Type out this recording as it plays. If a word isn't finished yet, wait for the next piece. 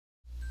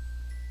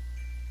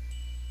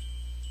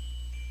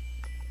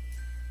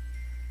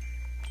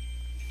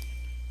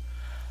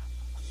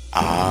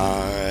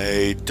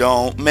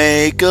don't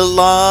make a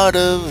lot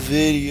of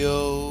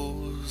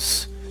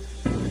videos.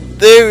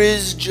 There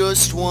is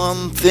just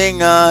one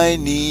thing I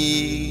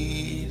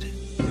need.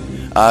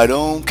 I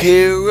don't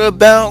care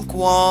about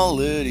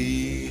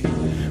quality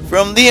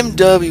from the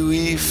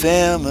MWE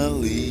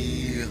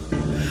family.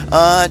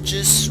 I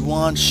just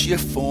want you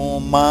for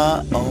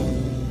my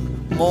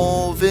own,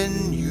 more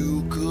than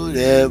you could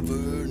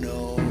ever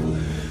know.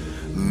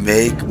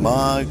 Make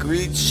my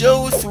greed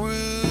show through.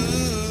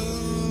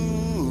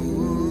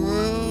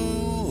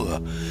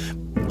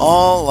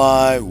 All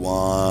I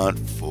want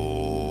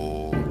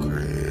for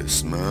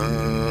Christmas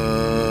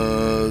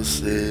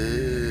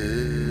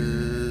is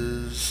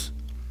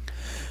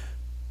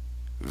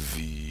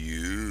views.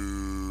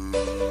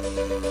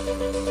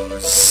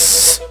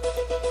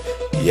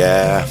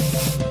 Yeah,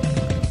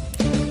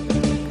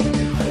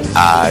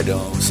 I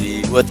don't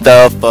see what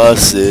the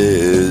fuss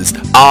is.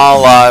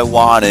 All I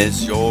want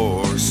is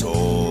your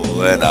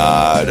soul, and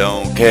I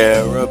don't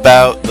care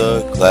about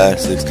the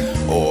classics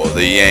or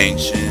the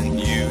ancient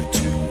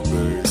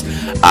YouTubers.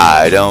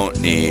 I don't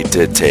need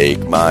to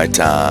take my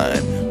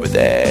time with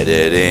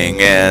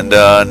editing and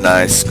a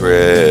nice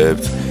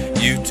script.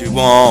 YouTube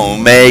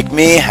won't make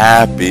me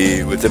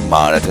happy with the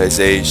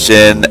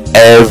monetization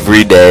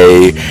every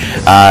day.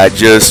 I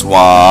just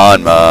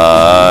want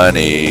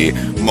money,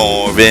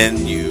 more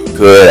than you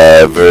could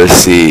ever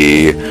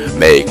see.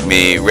 Make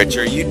me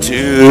richer,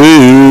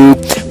 YouTube.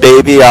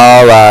 Baby,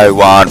 all I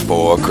want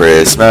for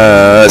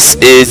Christmas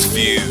is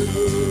views.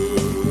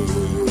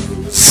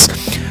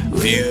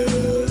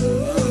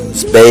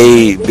 Views,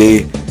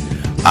 baby.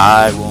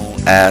 I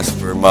won't ask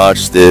for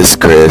much this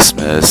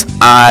Christmas.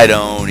 I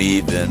don't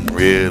even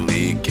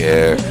really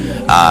care.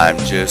 I'm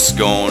just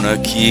gonna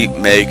keep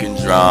making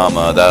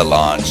drama that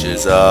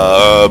launches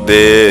a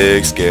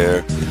big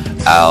scare.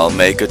 I'll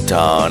make a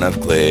ton of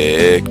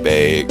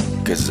clickbait,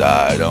 cause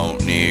I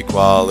don't need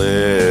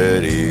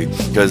quality,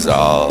 cause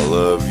all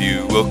of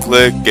you will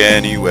click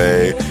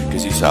anyway,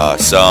 cause you saw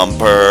some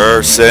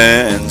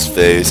person's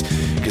face.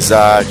 Cause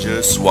I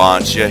just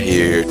want you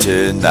here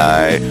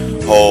tonight,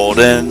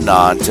 holding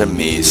on to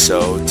me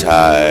so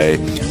tight.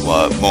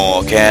 What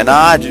more can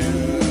I do?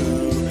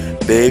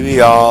 Baby,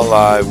 all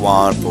I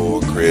want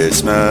for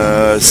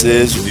Christmas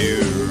is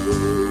views.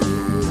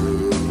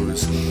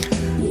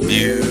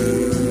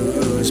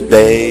 Views,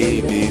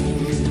 baby.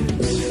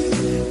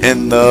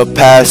 In the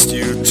past,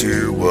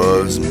 YouTube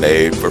was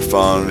made for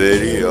fun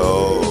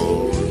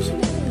videos,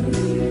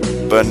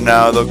 but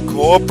now the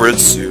corporate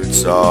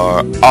suits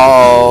are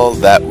all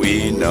that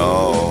we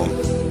know.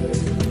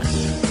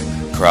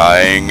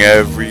 Crying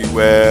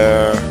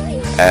everywhere,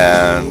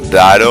 and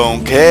I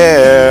don't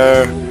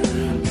care.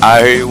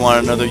 I hear you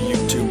want another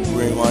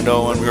YouTuber, you want to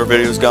know when your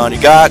video's gone, you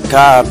got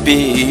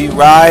copyrighted.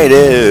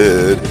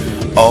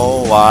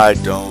 Oh, I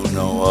don't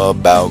know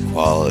about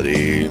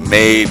quality,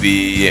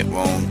 maybe it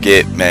won't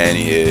get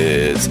many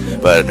hits,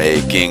 but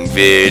making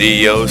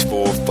videos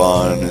for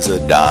fun is a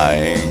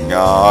dying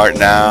art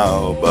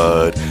now,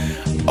 bud.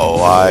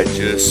 Oh, I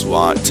just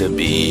want to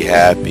be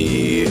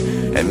happy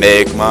and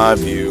make my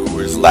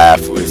viewers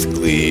laugh with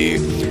glee,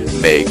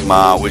 make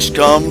my wish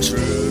come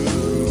true.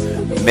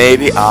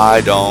 Maybe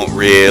I don't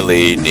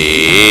really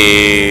need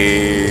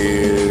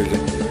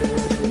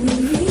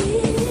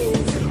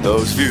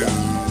those views,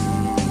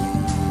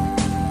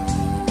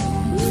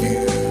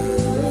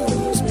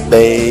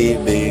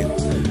 baby.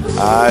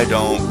 I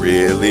don't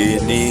really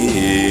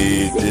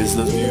need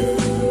those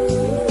views,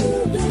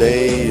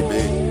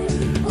 baby.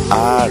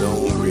 I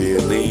don't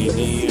really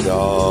need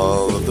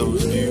all of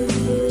those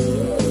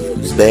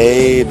views,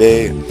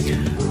 baby.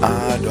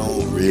 I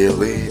don't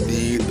really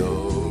need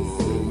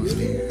those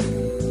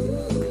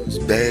views,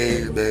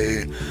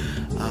 baby.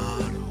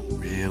 I don't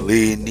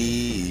really need